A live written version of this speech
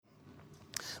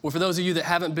Well, for those of you that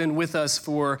haven't been with us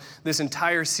for this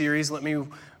entire series, let me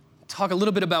talk a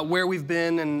little bit about where we've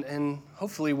been and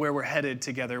hopefully where we're headed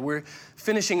together. We're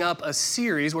finishing up a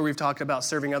series where we've talked about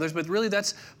serving others, but really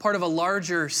that's part of a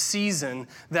larger season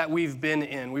that we've been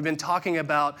in. We've been talking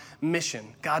about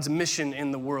mission, God's mission in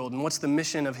the world, and what's the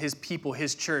mission of His people,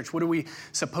 His church? What are we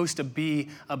supposed to be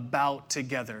about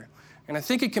together? And I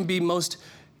think it can be most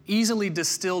easily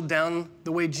distilled down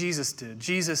the way Jesus did.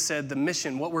 Jesus said the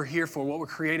mission, what we're here for, what we're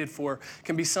created for,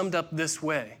 can be summed up this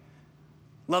way.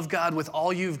 Love God with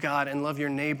all you've got and love your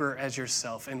neighbor as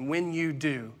yourself. And when you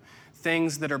do,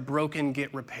 things that are broken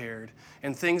get repaired.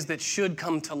 And things that should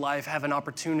come to life have an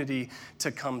opportunity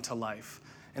to come to life.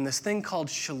 And this thing called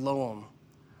shalom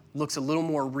looks a little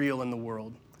more real in the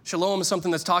world. Shalom is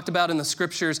something that's talked about in the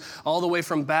scriptures all the way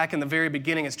from back in the very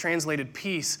beginning. It's translated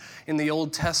peace in the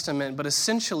Old Testament. But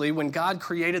essentially, when God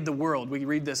created the world, we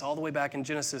read this all the way back in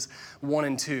Genesis 1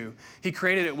 and 2. He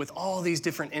created it with all these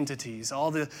different entities, all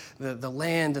the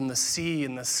land and the sea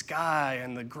and the sky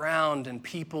and the ground and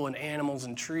people and animals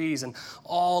and trees and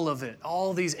all of it,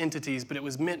 all these entities. But it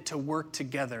was meant to work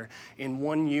together in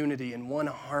one unity, in one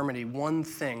harmony, one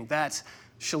thing. That's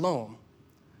shalom.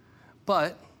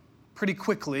 But pretty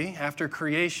quickly, after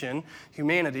creation,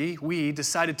 humanity, we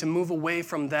decided to move away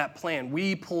from that plan.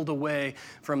 We pulled away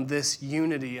from this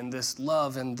unity and this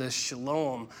love and this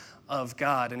shalom of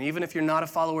God. And even if you're not a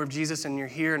follower of Jesus and you're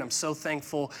here, and I'm so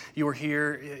thankful you're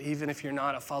here, even if you're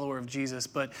not a follower of Jesus,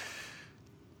 but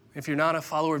if you're not a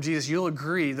follower of Jesus, you'll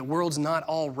agree the world's not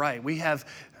all right. We have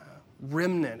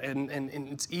remnant, and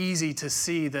it's easy to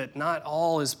see that not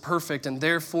all is perfect, and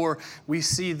therefore we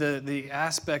see the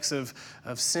aspects of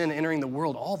sin entering the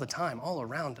world all the time, all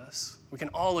around us. We can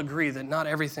all agree that not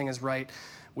everything is right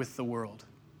with the world.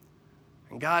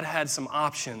 And God had some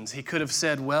options. He could have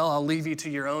said, well, I'll leave you to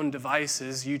your own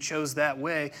devices. You chose that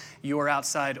way. You are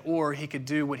outside. Or he could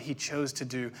do what he chose to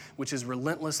do, which is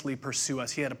relentlessly pursue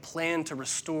us. He had a plan to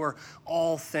restore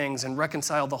all things and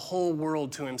reconcile the whole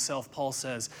world to himself, Paul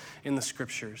says in the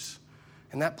scriptures.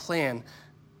 And that plan,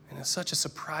 in such a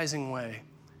surprising way,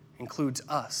 includes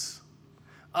us.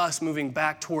 Us moving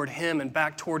back toward him and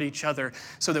back toward each other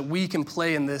so that we can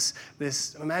play in this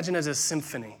imagine as a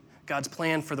symphony. God's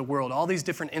plan for the world, all these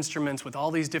different instruments with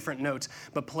all these different notes,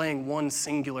 but playing one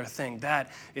singular thing.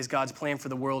 That is God's plan for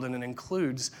the world, and it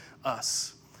includes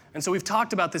us. And so we've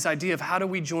talked about this idea of how do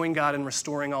we join God in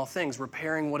restoring all things,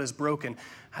 repairing what is broken.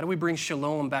 How do we bring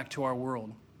shalom back to our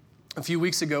world? A few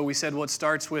weeks ago, we said, well, it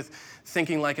starts with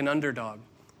thinking like an underdog.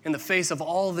 In the face of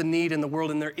all the need in the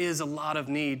world, and there is a lot of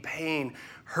need, pain,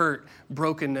 hurt,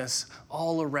 brokenness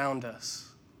all around us.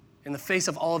 In the face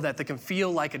of all of that can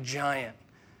feel like a giant,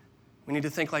 we need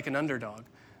to think like an underdog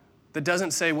that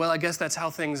doesn't say, well, I guess that's how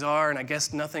things are, and I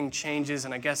guess nothing changes,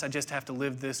 and I guess I just have to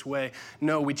live this way.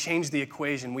 No, we change the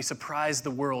equation. We surprise the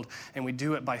world, and we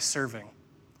do it by serving.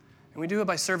 And we do it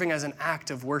by serving as an act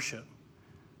of worship.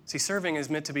 See, serving is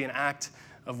meant to be an act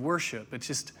of worship. It's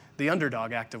just the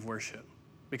underdog act of worship.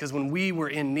 Because when we were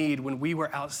in need, when we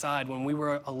were outside, when we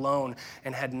were alone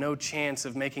and had no chance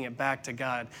of making it back to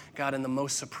God, God in the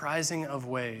most surprising of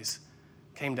ways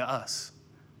came to us.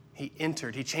 He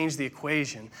entered. He changed the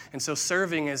equation. And so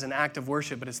serving is an act of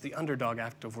worship, but it's the underdog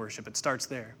act of worship. It starts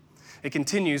there. It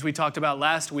continues, we talked about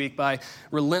last week, by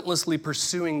relentlessly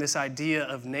pursuing this idea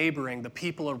of neighboring. The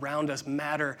people around us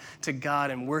matter to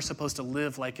God, and we're supposed to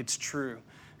live like it's true.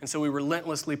 And so we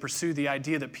relentlessly pursue the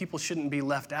idea that people shouldn't be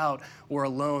left out or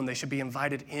alone. They should be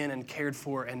invited in and cared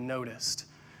for and noticed.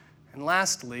 And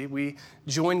lastly, we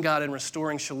join God in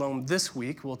restoring shalom this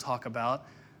week, we'll talk about,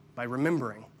 by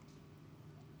remembering.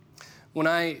 When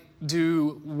I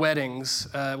do weddings,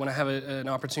 when I have an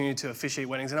opportunity to officiate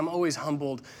weddings, and I'm always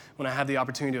humbled when I have the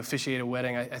opportunity to officiate a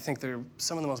wedding. I think they're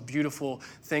some of the most beautiful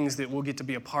things that we'll get to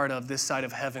be a part of this side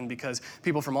of heaven, because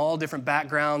people from all different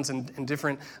backgrounds and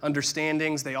different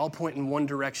understandings, they all point in one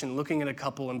direction, looking at a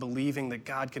couple and believing that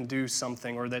God can do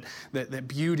something, or that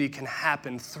beauty can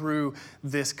happen through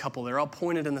this couple. They're all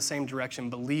pointed in the same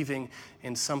direction, believing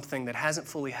in something that hasn't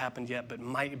fully happened yet, but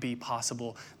might be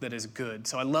possible, that is good.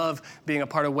 So I love being a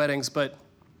part of weddings, but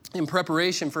in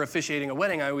preparation for officiating a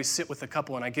wedding, I always sit with a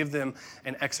couple and I give them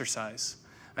an exercise.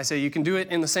 I say, you can do it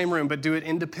in the same room, but do it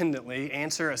independently.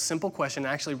 Answer a simple question,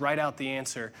 actually write out the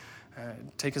answer.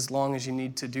 Take as long as you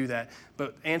need to do that.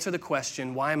 But answer the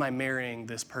question, why am I marrying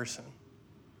this person?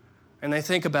 And they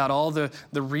think about all the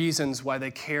reasons why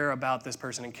they care about this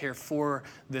person and care for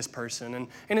this person.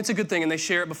 And it's a good thing, and they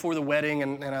share it before the wedding,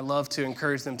 and I love to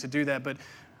encourage them to do that. But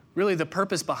really the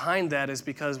purpose behind that is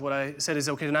because what I said is,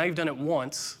 okay, now you've done it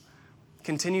once,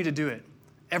 continue to do it.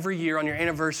 every year on your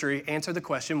anniversary, answer the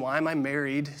question, why am I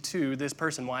married to this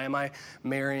person? Why am I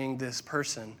marrying this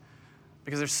person?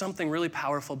 Because there's something really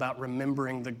powerful about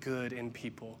remembering the good in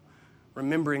people,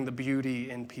 remembering the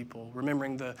beauty in people,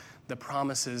 remembering the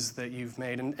promises that you've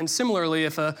made. And similarly,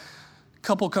 if a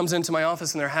couple comes into my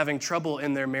office and they're having trouble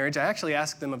in their marriage, I actually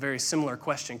ask them a very similar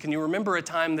question. Can you remember a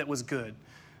time that was good?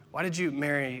 Why did you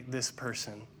marry this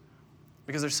person?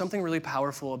 Because there's something really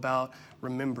powerful about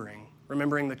remembering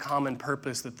the common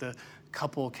purpose that the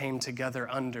couple came together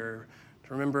under.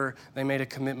 To remember they made a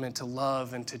commitment to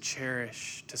love and to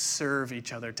cherish, to serve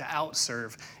each other, to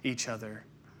outserve each other.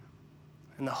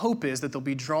 And the hope is that they'll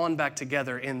be drawn back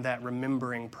together in that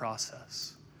remembering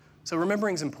process. So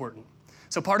remembering is important.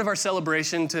 So part of our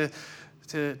celebration to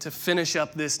finish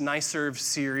up this niceSERVE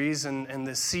series and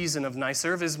this season of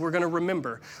niceSERVE is we're going to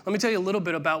remember. Let me tell you a little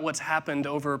bit about what's happened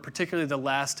over particularly the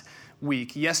last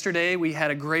week. Yesterday, we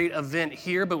had a great event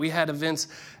here, but we had events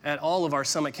at all of our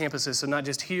Summit campuses. So not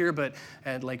just here, but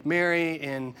at Lake Mary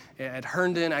and at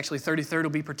Herndon. Actually, 33rd will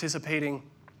be participating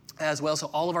as well. So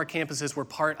all of our campuses were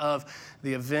part of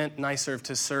the event niceSERVE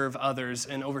to serve others.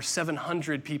 And over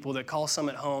 700 people that call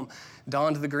Summit home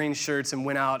donned the green shirts and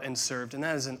went out and served. And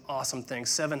that is an awesome thing.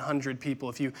 700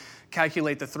 people. If you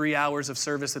calculate the 3 hours of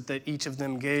service that each of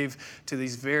them gave to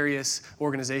these various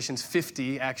organizations,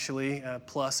 50 actually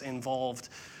plus involved.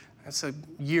 That's a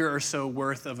year or so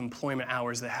worth of employment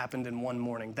hours that happened in one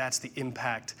morning. That's the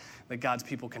impact that God's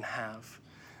people can have.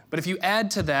 But if you add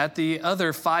to that the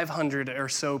other 500 or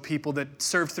so people that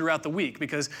served throughout the week,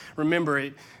 because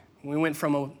remember, we went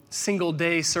from a single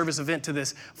day service event to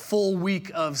this full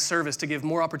week of service to give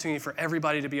more opportunity for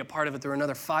everybody to be a part of it. There were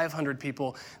another 500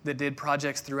 people that did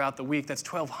projects throughout the week. That's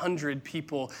 1,200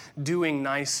 people doing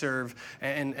niceSERVE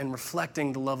and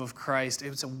reflecting the love of Christ.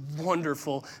 It was a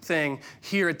wonderful thing.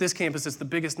 Here at this campus, it's the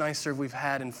biggest niceSERVE we've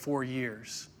had in 4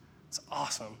 years. It's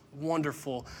awesome,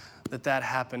 wonderful that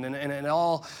happened. And it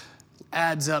all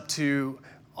adds up to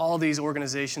all these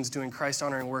organizations doing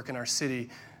Christ-honoring work in our city,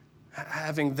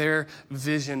 having their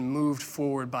vision moved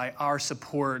forward by our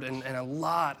support and a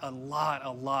lot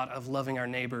of loving our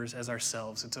neighbors as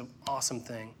ourselves. It's an awesome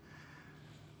thing.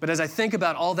 But as I think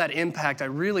about all that impact, I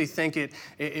really think it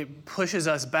pushes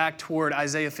us back toward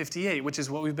Isaiah 58, which is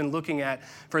what we've been looking at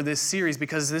for this series,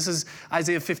 because this is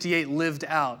Isaiah 58 lived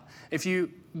out. If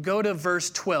you go to verse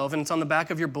 12, and it's on the back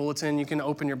of your bulletin, you can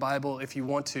open your Bible if you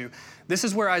want to. This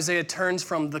is where Isaiah turns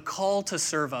from the call to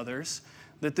serve others,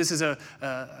 that this is a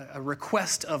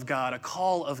request of God, a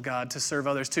call of God to serve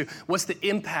others, to what's the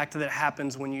impact that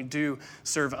happens when you do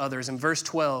serve others. And verse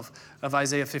 12 of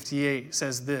Isaiah 58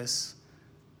 says this: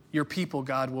 your people,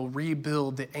 God, will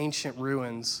rebuild the ancient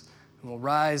ruins and will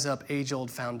rise up age-old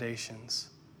foundations.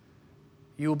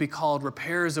 You will be called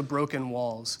repairers of broken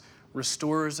walls,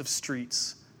 restorers of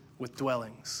streets with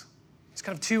dwellings. There's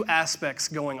kind of two aspects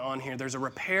going on here. There's a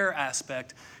repair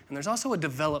aspect, and there's also a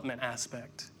development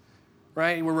aspect,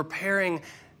 right? We're repairing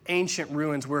ancient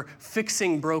ruins. We're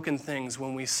fixing broken things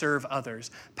when we serve others,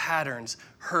 patterns,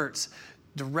 hurts,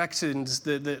 directions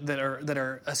that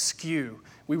are askew.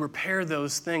 We repair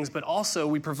those things, but also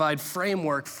we provide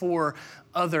framework for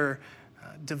other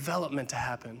development to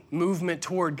happen, movement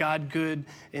toward God's good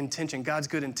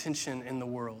intention in the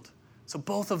world. So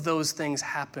both of those things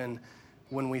happen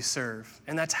when we serve,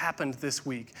 and that's happened this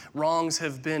week. Wrongs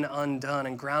have been undone,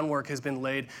 and groundwork has been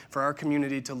laid for our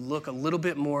community to look a little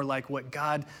bit more like what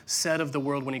God said of the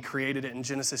world when he created it in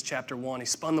Genesis chapter 1. He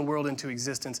spun the world into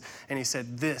existence, and he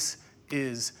said, this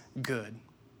is good.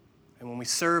 And when we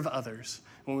serve others,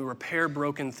 when we repair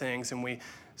broken things, and we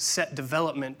set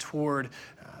development toward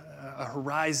a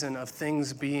horizon of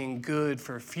things being good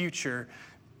for future,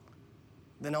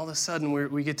 then all of a sudden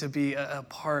we get to be a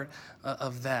part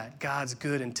of that, God's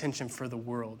good intention for the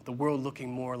world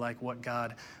looking more like what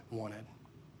God wanted.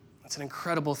 It's an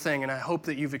incredible thing, and I hope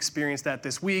that you've experienced that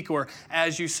this week or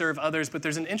as you serve others. But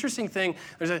there's an interesting thing.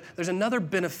 There's another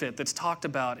benefit that's talked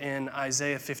about in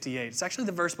Isaiah 58. It's actually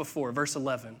the verse before, verse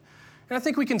 11. And I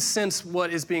think we can sense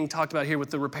what is being talked about here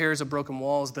with the repairs of broken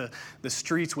walls, the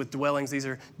streets with dwellings.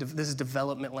 This is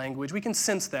development language. We can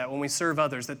sense that when we serve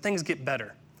others, that things get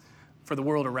better for the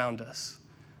world around us.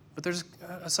 But there's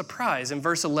a surprise in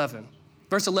verse 11.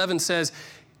 Verse 11 says,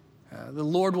 the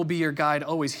Lord will be your guide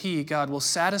always. He, God, will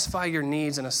satisfy your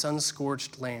needs in a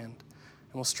sun-scorched land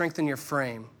and will strengthen your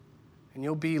frame. And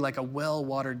you'll be like a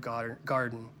well-watered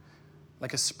garden,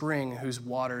 like a spring whose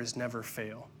waters never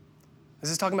fail. This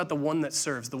is talking about the one that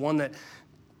serves, the one that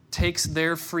takes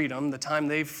their freedom, the time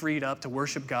they've freed up to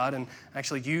worship God and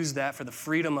actually use that for the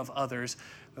freedom of others,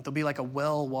 that they'll be like a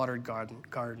well-watered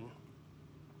garden.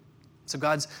 So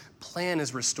God's plan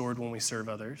is restored when we serve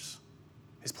others.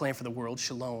 His plan for the world,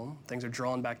 shalom, things are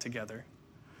drawn back together.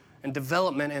 And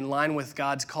development in line with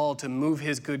God's call to move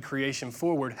his good creation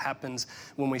forward happens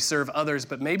when we serve others,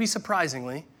 but maybe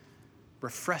surprisingly,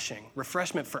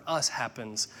 refreshment for us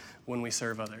happens when we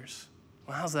serve others.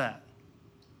 Well, how's that?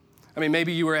 I mean,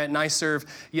 maybe you were at niceSERVE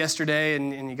yesterday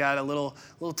and you got a little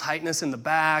tightness in the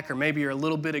back, or maybe you're a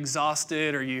little bit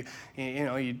exhausted, or you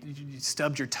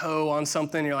stubbed your toe on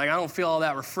something. You're like, I don't feel all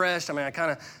that refreshed. I mean,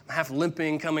 I'm half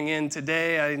limping coming in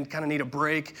today. I kind of need a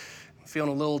break. I'm feeling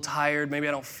a little tired. Maybe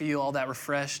I don't feel all that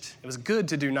refreshed. It was good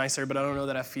to do niceSERVE, but I don't know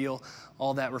that I feel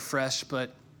all that refreshed.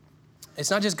 But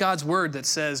it's not just God's word that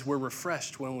says we're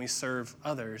refreshed when we serve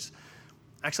others.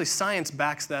 Actually, science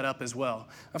backs that up as well.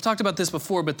 I've talked about this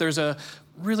before, but there's a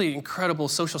really incredible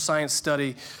social science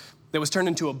study that was turned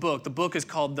into a book. The book is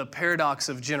called The Paradox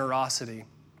of Generosity.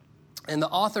 And the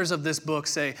authors of this book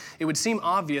say it would seem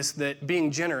obvious that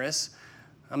being generous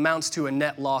amounts to a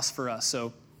net loss for us.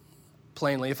 So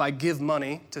plainly, if I give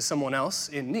money to someone else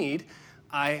in need,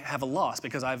 I have a loss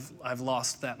because I've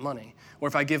lost that money. Or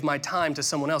if I give my time to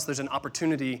someone else, there's an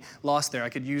opportunity lost there. I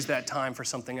could use that time for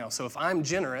something else. So if I'm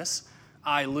generous,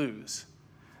 I lose.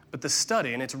 But the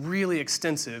study, and it's really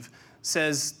extensive,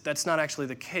 says that's not actually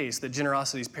the case, that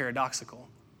generosity is paradoxical.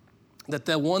 That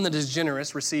the one that is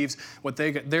generous receives what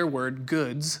their word,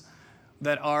 goods,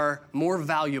 that are more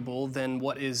valuable than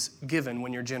what is given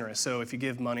when you're generous. So if you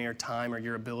give money or time or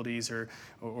your abilities or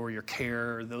your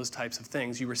care or those types of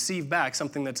things, you receive back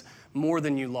something that's more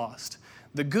than you lost.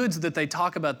 The goods that they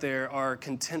talk about there are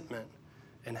contentment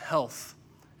and health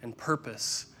and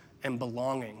purpose and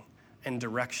belonging and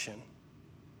direction.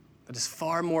 That is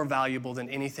far more valuable than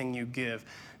anything you give.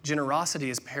 Generosity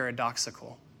is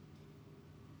paradoxical.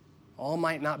 All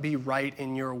might not be right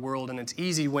in your world, and it's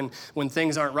easy when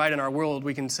things aren't right in our world,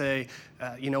 we can say,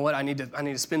 you know what, I need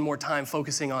to spend more time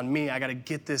focusing on me. I got to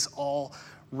get this all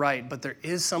right. But there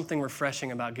is something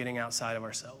refreshing about getting outside of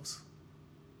ourselves.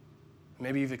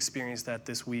 Maybe you've experienced that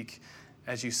this week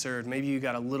as you served. Maybe you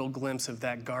got a little glimpse of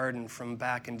that garden from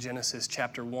back in Genesis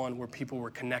chapter 1 where people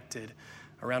were connected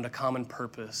around a common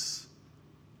purpose,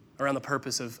 around the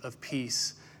purpose of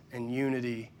peace and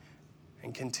unity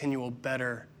and continual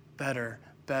better,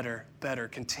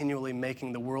 continually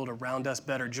making the world around us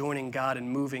better, joining God and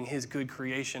moving his good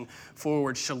creation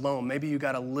forward, shalom. Maybe you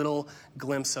got a little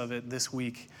glimpse of it this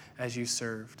week as you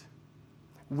served.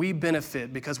 We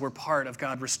benefit because we're part of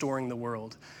God restoring the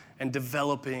world and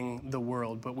developing the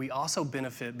world, but we also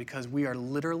benefit because we are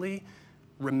literally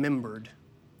remembered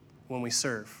when we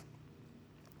serve.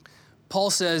 Paul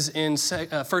says in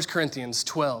 1 Corinthians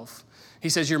 12, he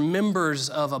says, you're members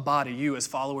of a body, you as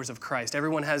followers of Christ.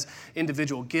 Everyone has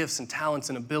individual gifts and talents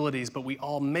and abilities, but we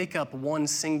all make up one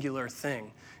singular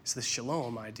thing. It's the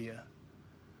shalom idea.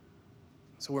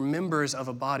 So we're members of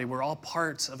a body. We're all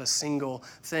parts of a single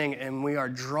thing, and we are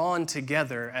drawn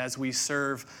together as we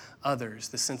serve others.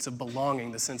 The sense of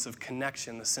belonging, the sense of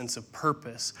connection, the sense of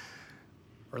purpose.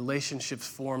 Relationships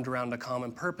formed around a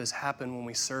common purpose happen when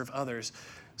we serve others.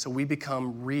 So we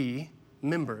become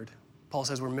remembered. Paul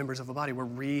says we're members of a body.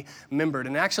 We're remembered.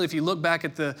 And actually, if you look back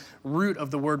at the root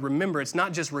of the word remember, it's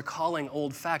not just recalling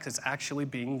old facts. It's actually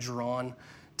being drawn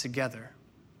together.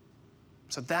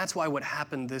 So that's why what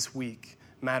happened this week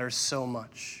matters so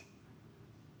much,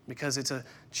 because it's a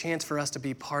chance for us to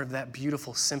be part of that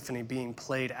beautiful symphony being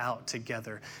played out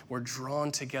together. We're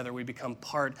drawn together. We become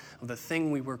part of the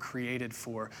thing we were created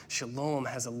for. Shalom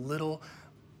has a little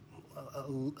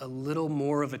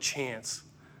more of a chance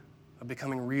of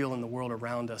becoming real in the world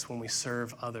around us when we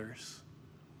serve others.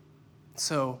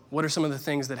 So what are some of the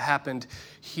things that happened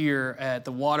here at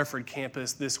the Waterford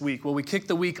campus this week? Well, we kicked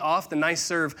the week off, the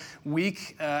niceSERVE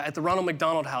week, at the Ronald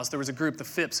McDonald House. There was a group, the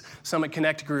FIPS Summit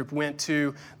Connect group, went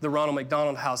to the Ronald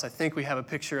McDonald House. I think we have a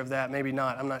picture of that, maybe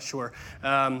not, I'm not sure.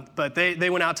 But they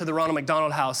went out to the Ronald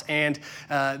McDonald House and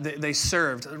they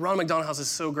served. The Ronald McDonald House is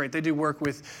so great. They do work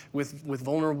with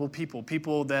vulnerable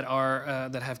people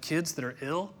that have kids that are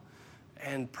ill,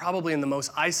 and probably in the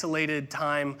most isolated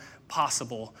time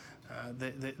possible.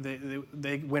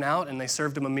 They went out and they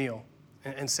served them a meal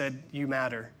and said, you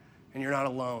matter and you're not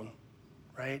alone,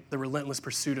 right? The relentless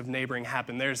pursuit of neighboring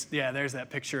happened. There's that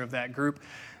picture of that group.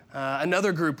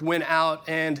 Another group went out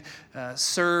and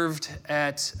served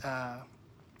at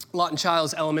Lawton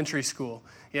Childs Elementary School.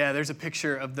 Yeah, there's a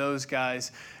picture of those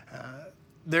guys.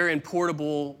 They're in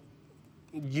portable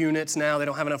units now. They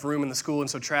don't have enough room in the school, and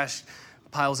so trash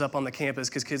piles up on the campus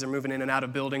because kids are moving in and out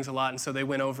of buildings a lot, and so they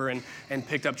went over and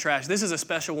picked up trash. This is a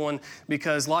special one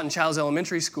because Lawton Childs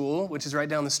Elementary School, which is right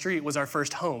down the street, was our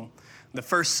first home. The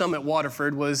first Summit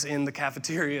Waterford was in the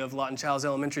cafeteria of Lawton Childs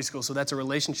Elementary School, so that's a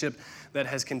relationship that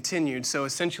has continued. So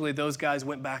essentially, those guys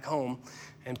went back home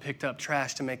and picked up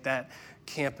trash to make that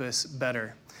campus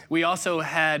better. We also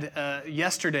had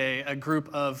yesterday a group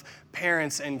of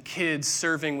parents and kids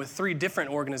serving with 3 different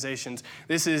organizations.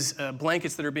 This is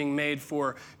blankets that are being made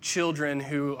for children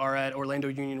who are at Orlando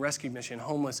Union Rescue Mission,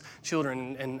 homeless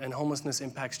children, and homelessness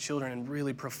impacts children in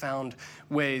really profound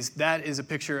ways. That is a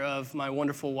picture of my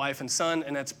wonderful wife and son,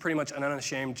 and that's pretty much an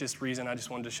unashamed just reason. I just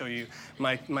wanted to show you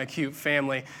my cute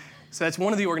family. So that's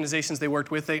one of the organizations they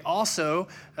worked with. They also,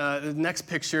 the next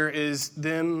picture is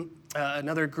them,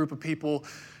 another group of people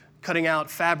cutting out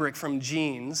fabric from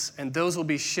jeans, and those will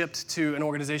be shipped to an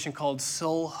organization called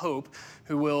Soul Hope,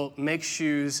 who will make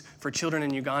shoes for children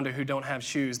in Uganda who don't have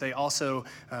shoes. They also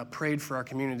prayed for our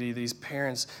community. These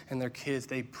parents and their kids,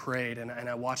 they prayed, and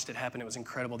I watched it happen. It was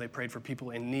incredible. They prayed for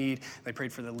people in need. They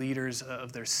prayed for the leaders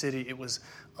of their city. It was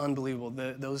unbelievable.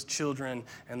 Those children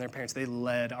and their parents, they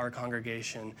led our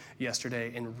congregation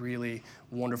yesterday in really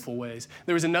wonderful ways.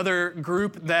 There was another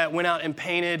group that went out and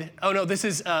painted. Oh, no, this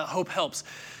is Hope Helps.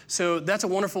 So that's a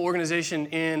wonderful organization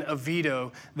in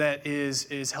Oviedo that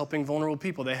is helping vulnerable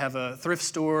people. They have a thrift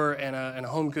store and a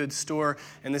home goods store,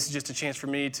 and this is just a chance for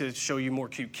me to show you more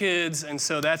cute kids. And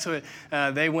so that's what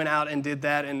they went out and did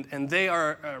that, and they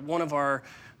are one of our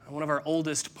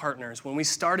oldest partners. When we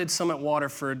started Summit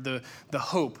Waterford, the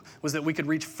hope was that we could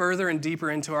reach further and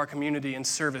deeper into our community and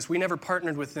service. We never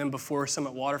partnered with them before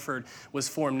Summit Waterford was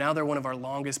formed. Now they're one of our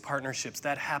longest partnerships.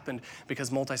 That happened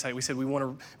because multi-site. We said we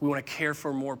want to care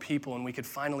for more people, and we could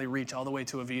finally reach all the way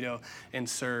to Oviedo and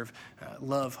serve.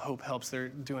 Love Hope Helps. They're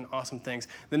doing awesome things.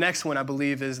 The next one, I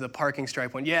believe, is the parking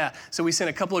stripe one. Yeah, so we sent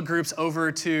a couple of groups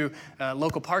over to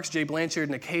local parks, Jay Blanchard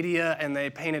and Acadia, and they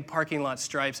painted parking lot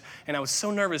stripes, and I was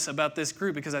so nervous about this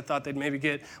group because I thought they'd maybe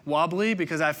get wobbly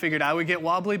because I figured I would get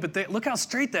wobbly, but look how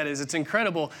straight that is. It's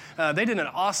incredible. They did an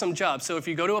awesome job. So if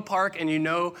you go to a park and you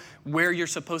know where you're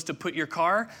supposed to put your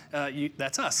car,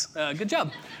 that's us. Good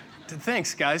job.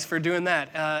 Thanks, guys, for doing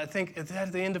that. I think, is that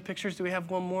at the end of pictures? Do we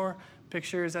have one more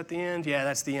picture? Is that the end? Yeah,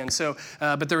 that's the end. So,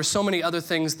 but there were so many other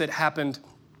things that happened.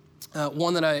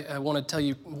 One that I want to tell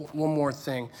you one more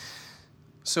thing.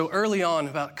 So early on,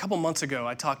 about a couple months ago,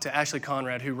 I talked to Ashley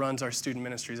Conrad, who runs our student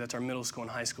ministries. That's our middle school and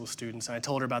high school students. And I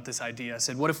told her about this idea. I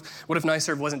said, what if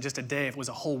niceSERVE wasn't just a day, if it was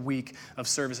a whole week of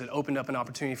service? It opened up an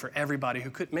opportunity for everybody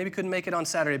who maybe couldn't make it on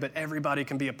Saturday, but everybody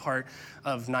can be a part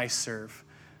of niceSERVE.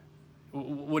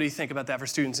 What do you think about that for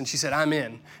students? And she said, I'm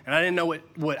in. And I didn't know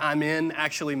what I'm in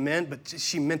actually meant, but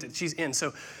she meant it. She's in.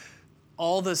 So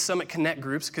all the Summit Connect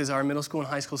groups, because our middle school and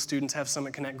high school students have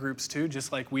Summit Connect groups too,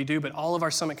 just like we do, but all of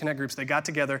our Summit Connect groups, they got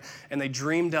together and they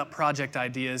dreamed up project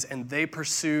ideas and they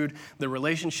pursued the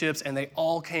relationships and they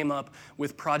all came up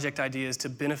with project ideas to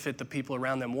benefit the people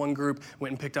around them. One group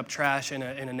went and picked up trash in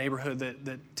a neighborhood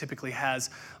that typically has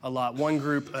a lot. One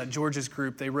group, George's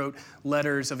group, they wrote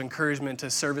letters of encouragement to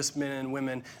servicemen and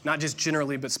women, not just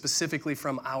generally, but specifically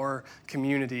from our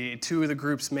community. 2 of the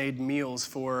groups made meals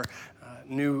for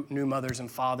new mothers and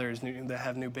fathers that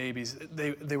have new babies.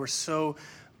 They were so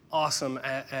awesome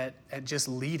at just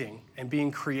leading and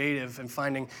being creative and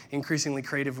finding increasingly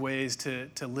creative ways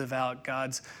to live out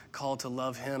God's call to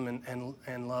love Him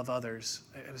and love others.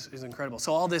 It was incredible.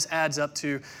 So all this adds up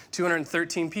to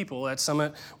 213 people at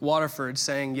Summit Waterford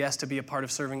saying yes to be a part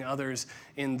of serving others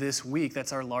in this week.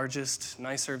 That's our largest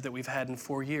niceSERVE that we've had in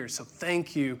 4 years. So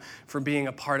thank you for being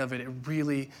a part of it. It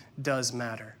really does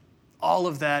matter. All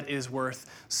of that is worth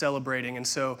celebrating, and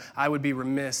so I would be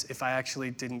remiss if I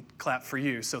actually didn't clap for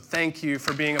you. So thank you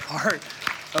for being a part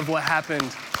of what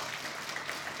happened.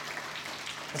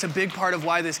 It's a big part of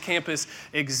why this campus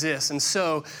exists, and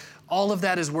so all of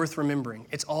that is worth remembering.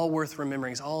 It's all worth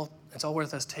remembering. It's all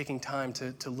worth us taking time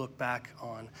to look back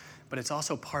on, but it's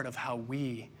also part of how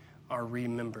we are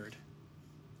remembered.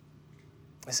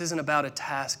 This isn't about a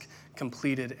task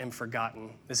completed and forgotten.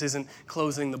 This isn't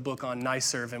closing the book on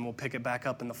niceSERVE and we'll pick it back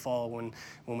up in the fall when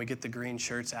we get the green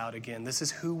shirts out again. This is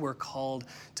who we're called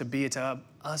to be. It's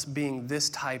us being this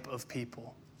type of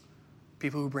people.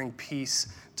 People who bring peace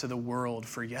to the world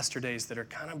for yesterdays that are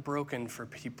kind of broken for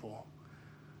people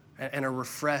and are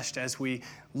refreshed as we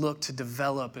look to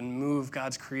develop and move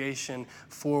God's creation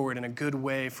forward in a good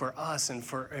way for us and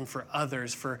for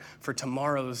others, for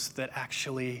tomorrows that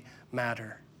actually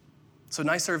matter. So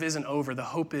niceSERVE isn't over. The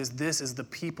hope is this is the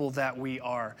people that we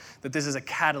are, that this is a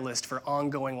catalyst for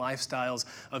ongoing lifestyles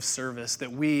of service,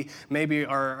 that we maybe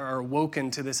are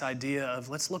awoken to this idea of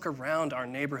let's look around our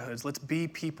neighborhoods. Let's be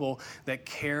people that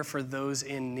care for those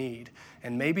in need.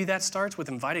 And maybe that starts with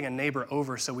inviting a neighbor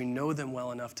over so we know them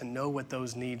well enough to know what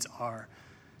those needs are.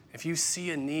 If you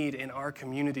see a need in our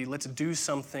community, let's do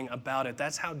something about it.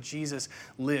 That's how Jesus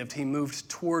lived. He moved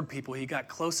toward people. He got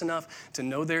close enough to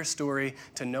know their story,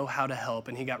 to know how to help.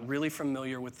 And he got really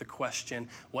familiar with the question,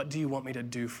 what do you want me to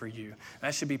do for you?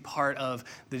 That should be part of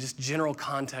the just general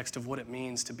context of what it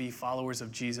means to be followers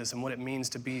of Jesus and what it means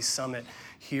to be Summit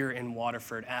here in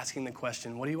Waterford, asking the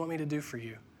question, what do you want me to do for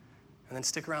you? And then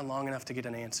stick around long enough to get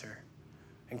an answer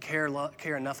and care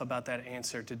enough about that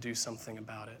answer to do something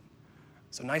about it.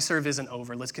 So niceSERVE isn't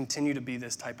over. Let's continue to be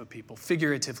this type of people.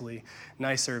 Figuratively,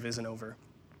 niceSERVE isn't over.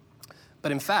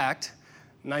 But in fact,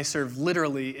 niceSERVE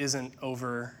literally isn't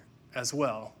over as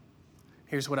well.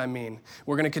 Here's what I mean.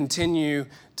 We're going to continue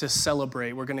to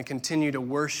celebrate. We're going to continue to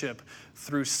worship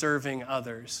through serving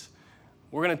others.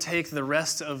 We're going to take the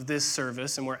rest of this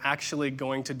service and we're actually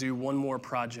going to do one more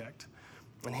project.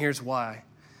 And here's why.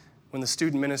 When the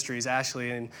student ministries,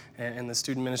 Ashley and the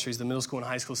student ministries, the middle school and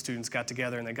high school students got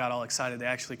together and they got all excited, they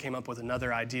actually came up with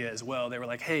another idea as well. They were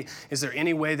like, hey, is there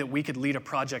any way that we could lead a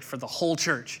project for the whole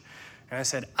church? And I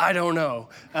said, I don't know,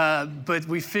 but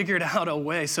we figured out a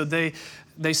way. So they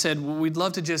said, well, we'd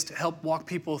love to just help walk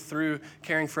people through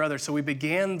caring for others. So we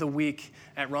began the week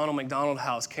at Ronald McDonald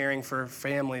House caring for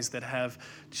families that have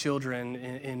children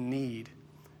in need.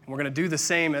 And we're going to do the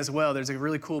same as well. There's a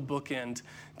really cool bookend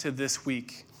to this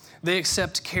week. They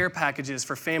accept care packages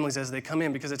for families as they come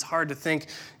in because it's hard to think,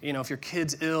 if your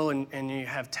kid's ill and you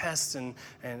have tests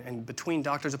and between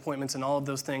doctor's appointments and all of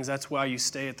those things, that's why you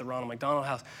stay at the Ronald McDonald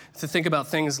House. To think about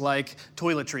things like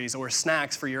toiletries or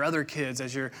snacks for your other kids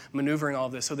as you're maneuvering all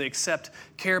of this. So they accept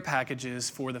care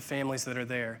packages for the families that are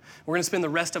there. We're going to spend the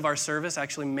rest of our service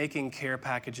actually making care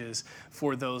packages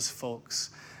for those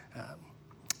folks.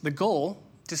 The goal,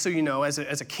 just so you know, as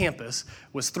a campus,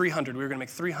 was 300. We were going to make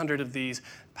 300 of these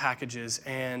packages,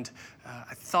 and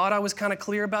I thought I was kind of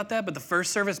clear about that, but the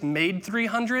first service made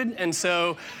 300, and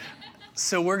so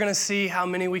we're going to see how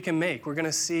many we can make. We're going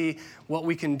to see what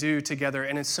we can do together,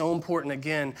 and it's so important,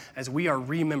 again, as we are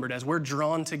remembered, as we're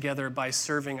drawn together by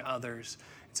serving others.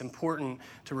 It's important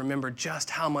to remember just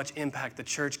how much impact the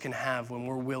church can have when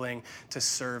we're willing to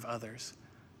serve others.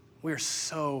 We are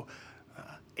so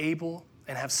able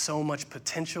and have so much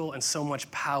potential and so much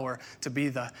power to be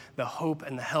the hope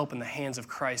and the help in the hands of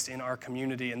Christ in our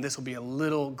community, and this will be a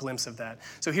little glimpse of that.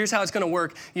 So here's how it's going to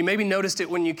work. You maybe noticed it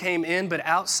when you came in, but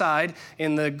outside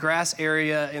in the grass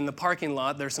area in the parking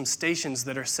lot, there's some stations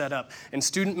that are set up, and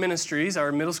student ministries,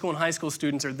 our middle school and high school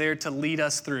students, are there to lead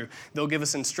us through. They'll give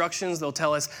us instructions. They'll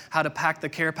tell us how to pack the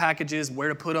care packages, where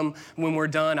to put them when we're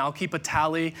done. I'll keep a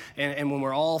tally, and when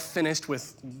we're all finished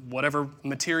with whatever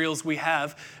materials we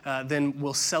have, then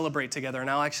we'll celebrate together,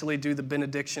 and I'll actually do the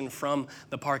benediction from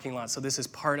the parking lot. So this is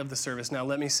part of the service. Now,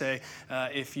 let me say,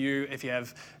 if you're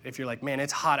like, man,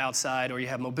 it's hot outside, or you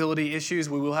have mobility issues,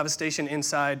 we will have a station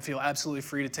inside. Feel absolutely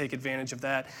free to take advantage of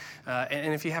that.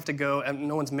 And if you have to go, and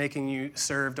no one's making you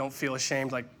serve, don't feel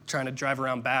ashamed, like trying to drive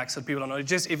around back so people don't know.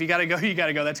 Just if you got to go, you got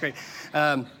to go. That's great.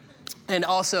 And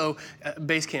also,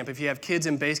 base camp. If you have kids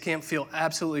in base camp, feel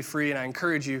absolutely free, and I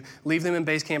encourage you, leave them in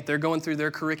base camp. They're going through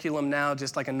their curriculum now,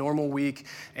 just like a normal week,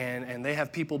 and they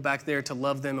have people back there to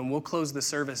love them, and we'll close the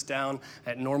service down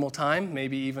at normal time,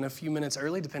 maybe even a few minutes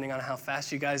early, depending on how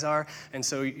fast you guys are, and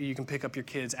so you can pick up your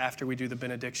kids after we do the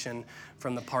benediction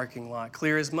from the parking lot.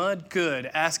 Clear as mud? Good.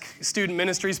 Ask student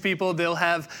ministries people. They'll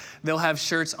have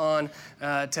shirts on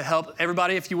to help.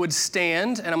 Everybody, if you would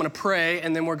stand, and I'm going to pray,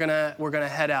 and then we're gonna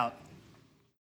head out.